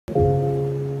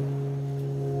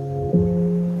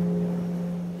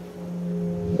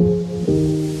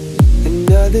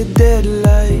another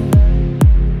deadline.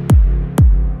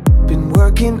 Been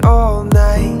working all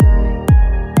night.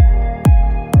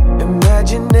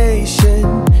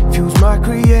 Imagination fuels my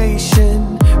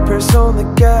creation. Press on the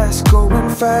gas, going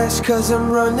fast, cause I'm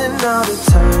running out of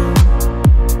time.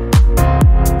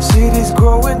 Cities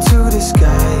growing to the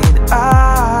sky, and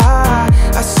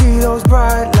I see those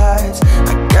bright lights.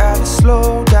 I gotta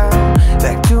slow down,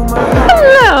 back to my...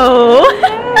 Hello!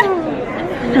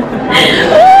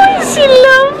 Oh, is she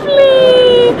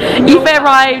lovely? Aoife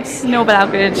arrived, no bad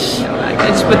outfit.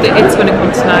 But it's going to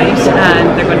come tonight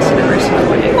and they're going to deliver it in the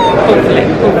morning.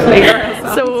 Hopefully.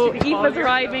 So Aoife's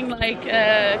arriving like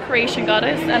a Croatian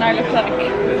goddess and I look like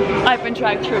I've been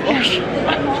dragged through a bush.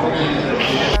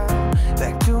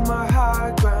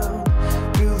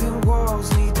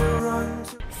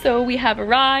 So we have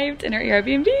arrived in our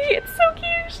Airbnb. It's so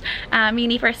cute. Me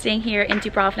and Aoife are staying here in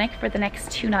Dubrovnik for the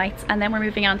next 2 nights, and then we're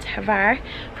moving on to Hvar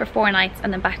for 4 nights,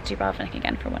 and then back to Dubrovnik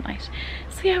again for 1 night.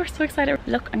 So yeah, we're so excited.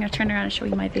 Look, I'm gonna turn around and show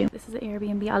you my view. This is the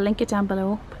Airbnb. I'll link it down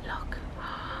below. But look,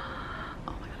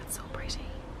 oh my god, it's so pretty.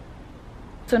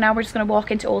 So now we're just gonna walk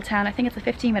into Old Town. I think it's a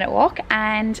 15-minute walk,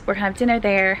 and we're gonna have dinner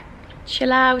there.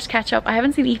 Chill out, catch up. I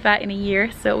haven't seen Aoife in a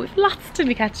year, so we've lots to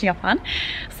be catching up on.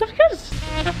 So it'll be good.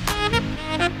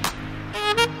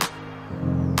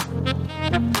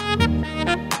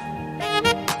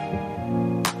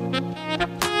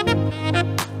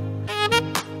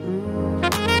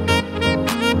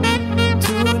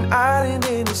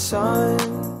 So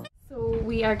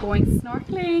we are going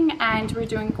snorkeling and we're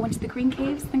going to the green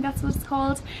caves, I think that's what it's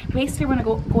called. Basically we're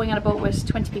going on a boat with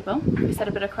 20 people. We set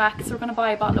a bit of crack, so we're going to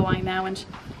buy a bottle of wine now and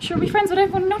sure we'll be friends with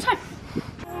everyone in no time.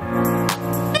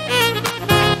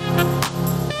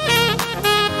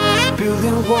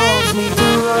 Building walls, need to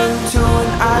run to an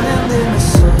island in the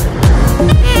sun.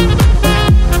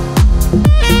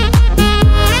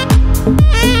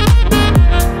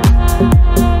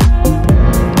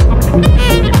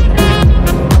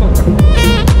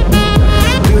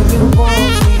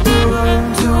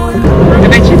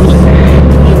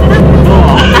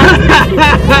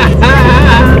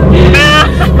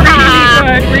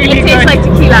 It tastes like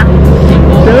tequila.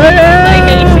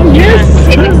 Yes.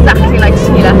 It tastes exactly like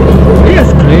tequila. Yes,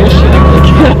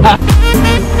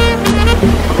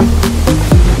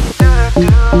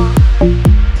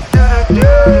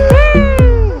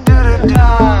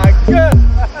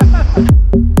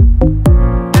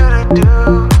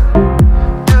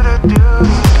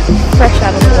 fresh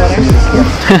out of the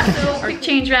water. Quick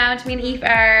change round. Me and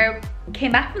Aoife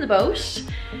came back from the boat.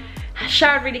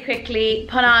 Showered really quickly,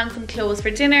 put on some clothes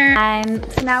for dinner, and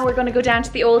so now we're going to go down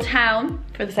to the Old Town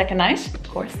for the second night, of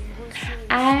course,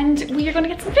 and we are going to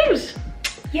get some food.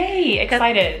 Yay,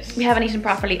 excited. We haven't eaten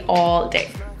properly all day.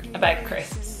 About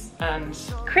crisps and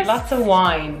Crisps? lots of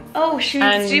wine. Oh, she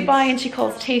was to Dubai and she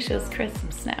calls potatoes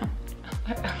crisps now.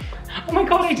 Oh my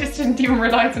god, I just didn't even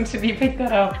realize until you picked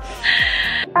that up.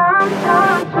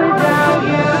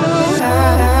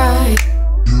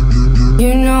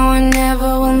 You know I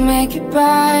never will make it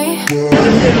by.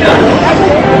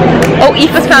 Oh,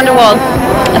 Aoife's found a wall.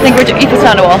 I think Aoife's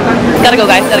found a wall. Gotta go,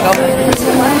 guys, gotta go.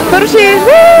 Photo shoot!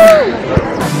 Woo!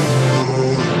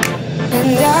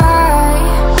 And I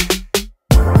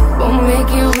won't make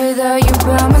it without you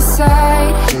by my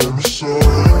side.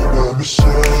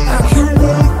 I can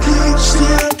walk it,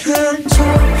 still can't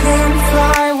talk, can't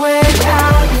fly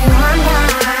without you.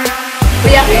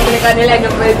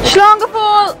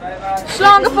 Slangeful!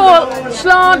 Slangeful!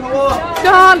 Slang!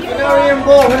 Gone!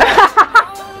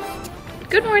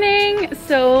 Good morning!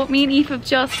 So me and Aoife have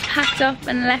just packed up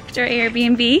and left our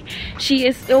Airbnb. She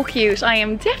is so cute. I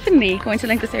am definitely going to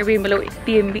link this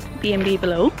Airbnb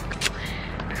below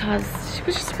because she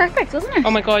was just perfect, wasn't it?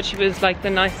 Oh my god, she was like the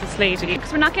nicest lady.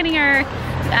 Because we're not getting our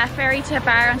ferry to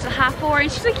Bar until 4:30,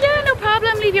 and she's like, yeah, no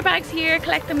problem, leave your bags here,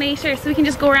 collect them later, so we can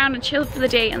just go around and chill for the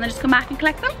day and then just come back and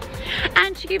collect them.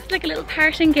 And she gave us like a little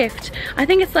parting gift. I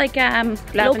think it's like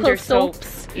local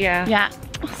soaps. Yeah. Yeah.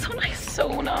 Oh, so nice,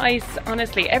 so nice.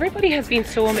 Honestly, everybody has been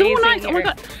so amazing. So nice. Here. Oh my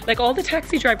god. Like all the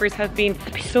taxi drivers have been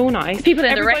so nice. The people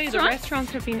in the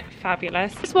restaurants have been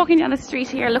fabulous. Just walking down the street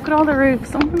here, look at all the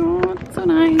roofs. Oh my god, it's so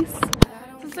nice.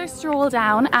 This is our stroll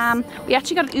down. We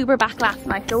actually got an Uber back last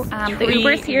night though. The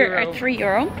Ubers here are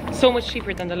 €3. So much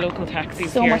cheaper than the local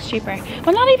taxis So here. much cheaper.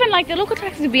 Well, not even like the local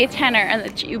taxis would be a tenner and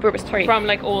the Uber was $3. From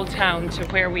like Old Town to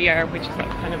where we are, which is like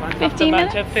kind of on 15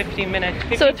 minutes? 15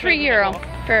 minutes. So €3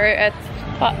 for a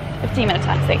 15-minute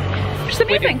taxi, which is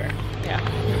amazing. Yeah.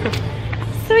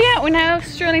 So yeah, we're now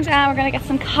strolling down. We're gonna get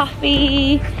some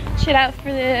coffee, chill out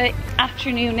for the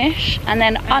afternoonish, and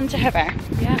then on to Hvar.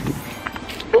 Yes.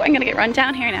 Oh, I'm gonna get run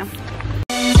down here now.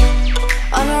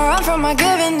 On Wanna run from a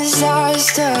given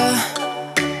disaster.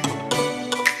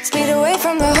 Speed away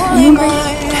from the holy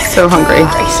mind. So hungry.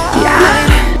 Yeah.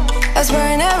 That's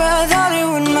where I never thought it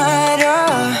would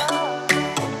matter.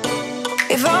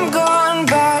 If I'm gone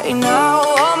by now,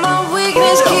 all my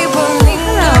weakness keep on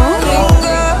linger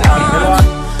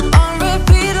on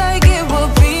repeat like it will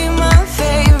be my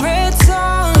favorite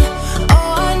song.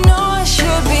 Oh, I know I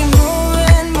should be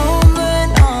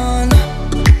moving on,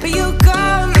 but you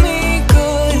got me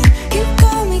good, you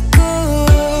got me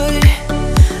good.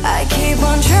 I keep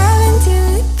on trying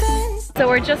till it bends. So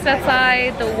we're just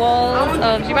outside the walls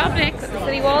of Dubrovnik, the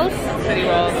city walls.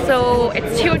 So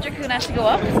it's 200 kuna to go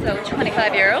up, so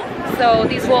 €25. So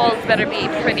these walls better be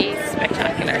pretty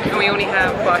spectacular. And we only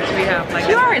have, what do we have? Like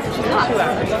 2 hours, which is a lot. 2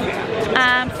 hours. So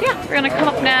yeah, we're gonna come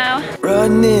up now.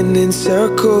 Running in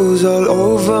circles all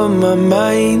over my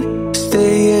mind.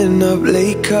 Staying up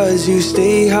late cause you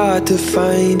stay hard to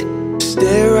find.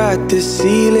 Stare at the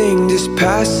ceiling, just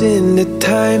passing the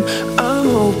time. I'm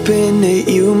hoping that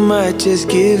you might just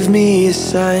give me a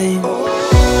sign.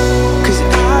 Cause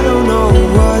I don't know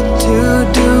what to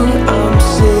do. I'm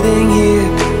sitting here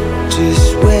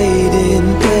just waiting.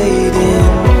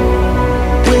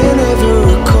 Whenever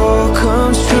a call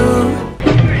comes through.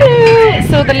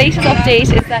 So the latest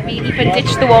update is that me and Aoife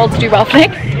ditched the wall to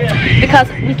Dubrovnik because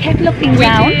we kept looking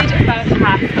down. We did about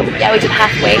halfway. Yeah, we did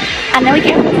halfway, and then we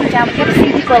kept looking down. We kept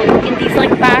seeing people in these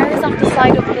like bars off the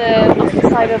side of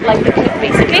like the cliff,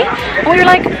 basically. And we were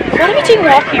like, what are we doing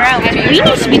walking around? We need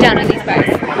to be down in these bars.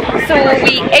 So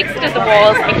we exited the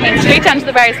walls and came straight down to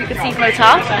the bars we could see from the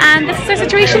top, and this is our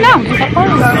situation now.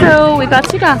 So we've got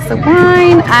 2 glasses of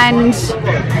wine and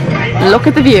look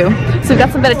at the view. So we've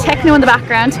got some bit of techno in the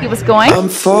background to keep us going. I'm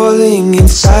falling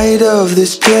inside of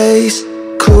this place,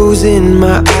 closing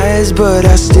my eyes but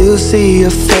I still see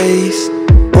your face.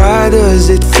 Why does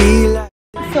it feel like...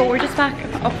 So we're just back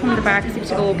up from the bar because we have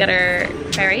to go get our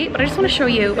ferry, but I just want to show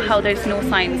you how there's no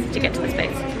signs to get to this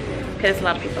place because there's a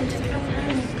lot of people.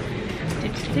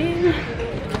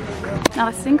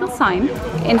 Not a single sign,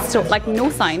 like no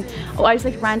sign. Oh, I was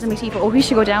like randomly to people, oh, we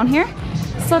should go down here.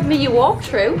 Suddenly you walk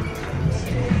through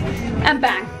and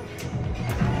bang,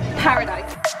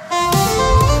 paradise.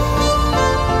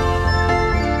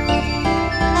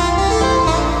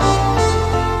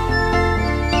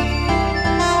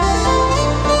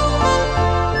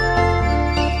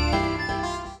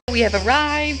 We have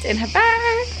arrived in Hvar.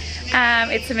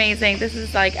 It's amazing. This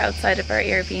is like outside of our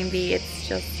Airbnb. It's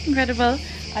just incredible.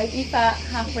 I have Aoife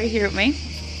halfway here with me.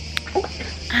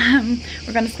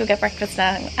 We're going to go get breakfast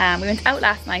now. We went out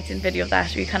last night in video of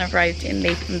that. We kind of arrived in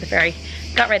late from the ferry,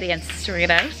 got ready and straight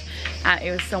out.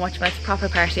 It was so much fun. It's a proper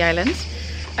party island.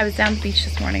 I was down the beach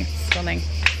this morning. It's stunning.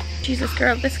 Jesus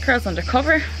girl, this girl's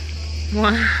undercover.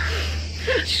 What?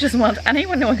 She doesn't want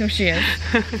anyone knowing who she is.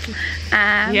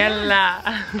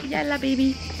 Yalla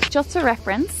baby. Just a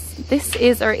reference, this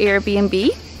is our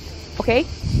Airbnb, okay?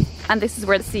 And this is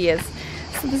where the sea is.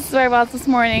 So this is where I was this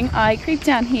morning. I creeped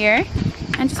down here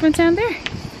and just went down there.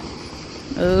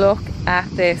 Look at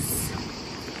this.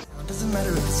 Doesn't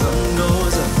matter if the sun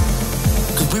goes up,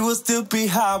 cause we will still be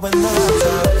high when the lights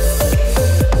out.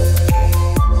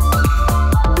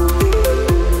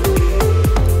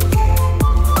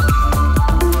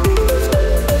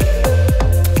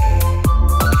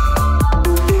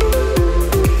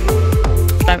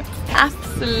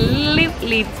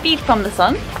 Absolutely beat from the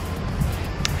sun,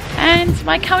 and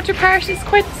my counterpart is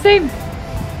quite the same.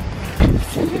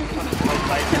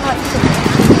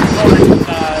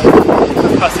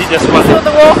 So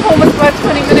the walk home is about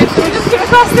 20 minutes, so we just came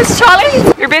across this trolley.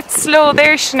 You're a bit slow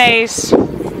there, Sinead.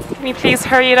 Can you please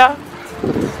hurry it up?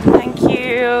 Thank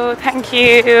you, thank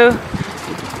you.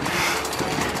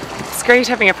 It's great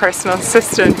having a personal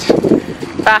assistant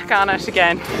back on it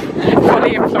again,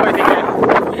 fully employed again.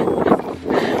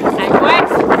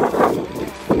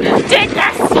 Take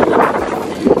this!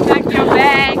 Back your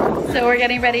bag. So we're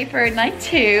getting ready for night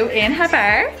 2 in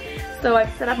Hvar. So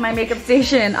I've set up my makeup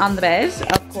station on the bed,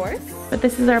 of course. But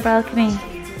this is our balcony.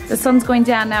 The sun's going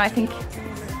down now, I think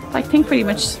pretty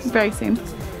much very soon.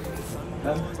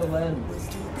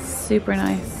 Super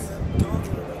nice.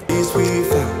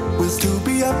 We'll still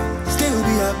be up.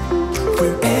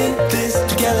 We're in this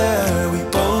together. We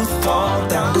both fall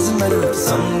down. Doesn't matter if the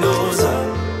sun goes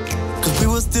up, cause we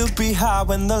will still be high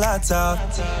when the lights out.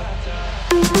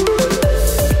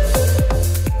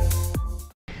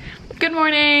 Good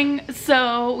morning.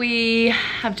 So we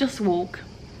have just woke.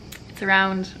 It's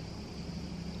around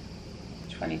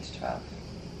 20 to 12.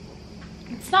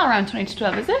 It's not around 20 to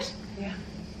 12, is it? Yeah.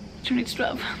 20 to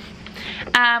 12.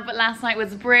 But last night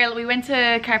was brilliant. We went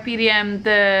to Carpe Diem,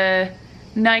 the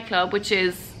nightclub, which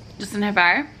is just in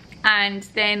Hvar, and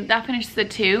then that finishes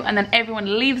at 2, and then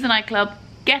everyone leaves the nightclub,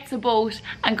 gets a boat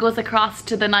and goes across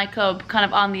to the nightclub kind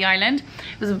of on the island.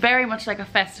 It was very much like a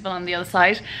festival on the other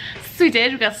side. So we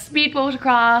got a speedboat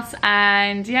across,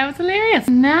 and yeah, it was hilarious.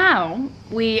 Now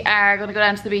we are going to go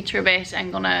down to the beach for a bit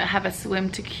and gonna have a swim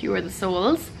to cure the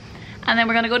souls, and then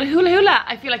we're gonna go to Hula Hula.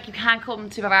 I feel like you can't come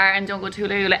to Hvar and don't go to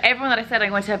Hula Hula. Everyone that I said I'm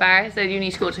going to Hvar said you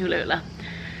need to go to Hula Hula.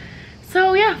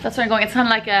 So yeah, that's where I'm going. It's kind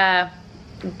of like a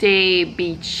day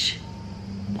beach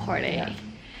party.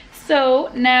 So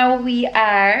now we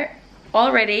are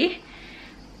all ready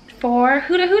for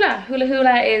Hula Hula. Hula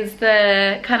Hula is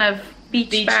the kind of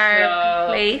beach bar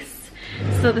place.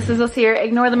 So this is us here.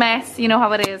 Ignore the mess, you know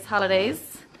how it is, holidays.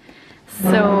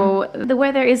 So the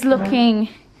weather is looking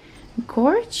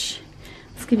gorge.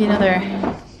 Let's give you another.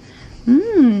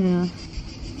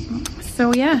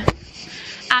 So yeah.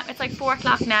 It's like 4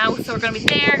 o'clock now, so we're gonna be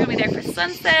there for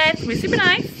sunset. It's gonna be super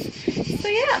nice. So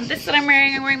yeah, this is what I'm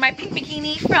wearing. I'm wearing my pink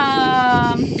bikini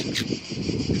from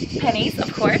Pennies,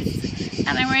 of course.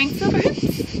 And I'm wearing silver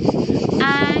hoops.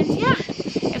 And yeah,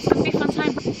 it's gonna be a fun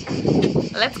time.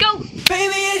 Let's go.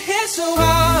 Baby, it hits so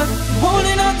hard,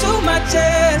 holding on to my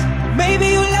chest. Maybe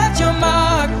you left your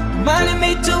mark, reminding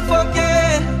me to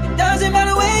forget. It doesn't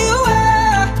matter where you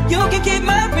are, you can keep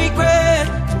my regret.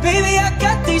 Baby, I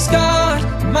got these scars,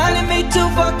 reminding me to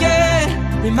forget.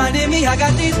 Reminding me I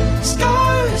got these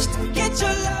scars to get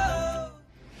your love.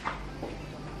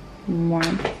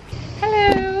 Morning.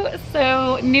 Hello.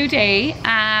 So new day.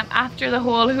 After the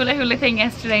whole hula hula thing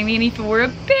yesterday, me and Aoife were a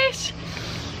bit,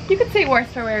 you could say, worse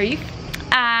for wear.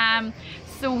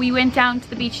 So we went down to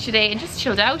the beach today and just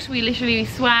chilled out. We literally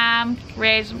swam,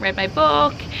 read my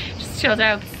book, just chilled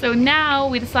out. So now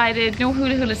we decided no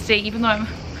hula hula today, even though I'm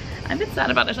a bit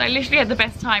sad about it. I literally had the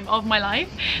best time of my life.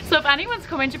 So if anyone's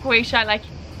coming to Croatia, like,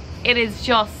 it is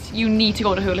just, you need to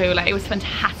go to hula hula. It was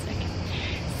fantastic.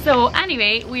 So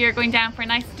anyway, we are going down for a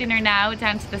nice dinner now,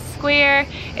 down to the square.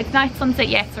 It's not sunset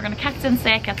yet, so we're gonna catch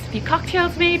sunset, get a few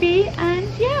cocktails maybe, and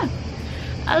yeah,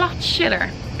 a lot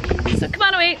chiller. So come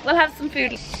on away, we'll have some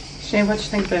food. Shane, what do you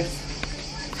think of this?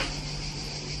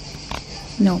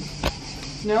 No.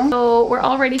 No? So we're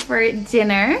all ready for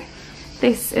dinner.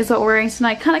 This is what we're wearing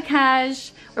tonight, kind of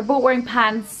cash. We're both wearing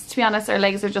pants. To be honest, our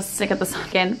legs are just sick of the sun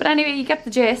again. But anyway, you get the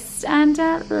gist, and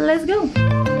let's go.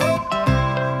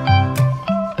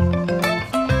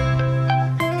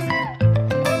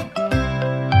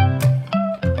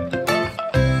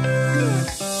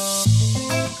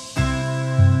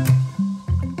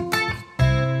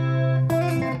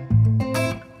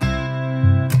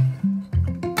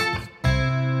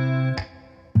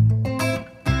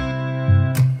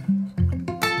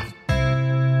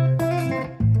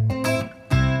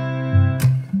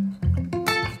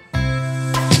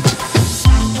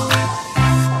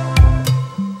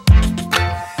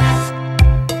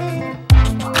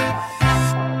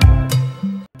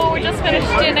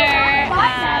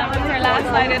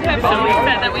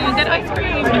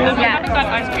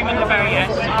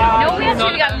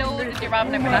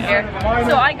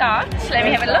 So I got, let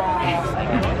me have a look,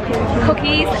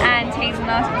 cookies and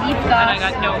hazelnut. You've got, and I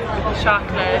got no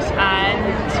chocolate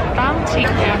and bounty.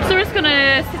 So we're just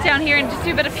gonna sit down here and just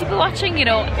do a bit of people watching, you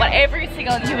know, what every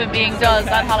single human being does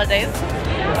on holidays.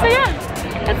 So yeah,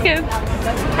 let's go.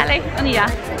 Hello, Anita.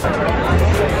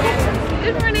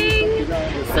 Good morning.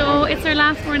 So it's our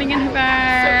last morning in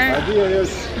Hvar.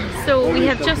 So we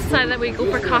have just decided that we go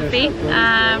for coffee.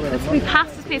 We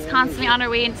pass this place constantly on our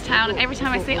way into town, and every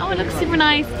time I say, oh, it looks super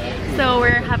nice. So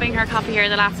we're having our coffee here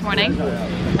the last morning. So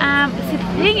the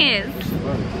thing is,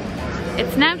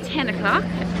 it's now 10 o'clock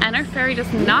and our ferry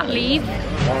does not leave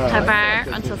Hvar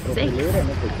until 6.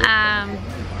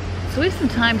 So we have some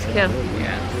time to kill.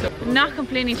 Yeah, so not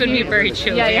complaining. It's going to be very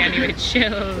chill day anyway,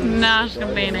 chill. Not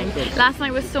complaining. Last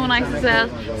night was so nice as well.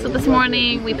 So this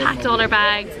morning we packed all our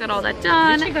bags, got all that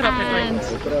done. Literally got up at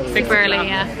like 6 early,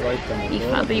 yeah.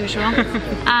 Aoife, the usual.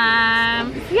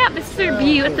 Yeah, this is our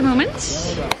view at the moment.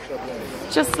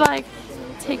 Just like,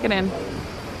 take it in.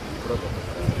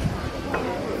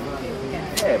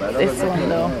 This one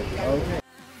though.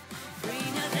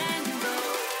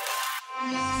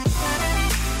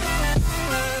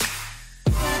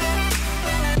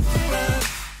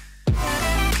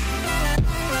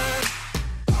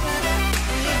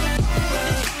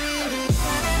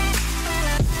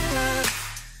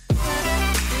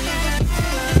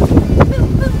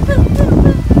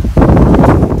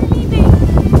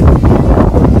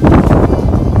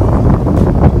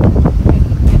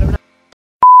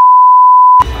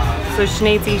 So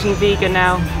Sinead's eating vegan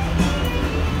now.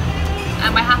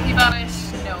 Am I happy about it?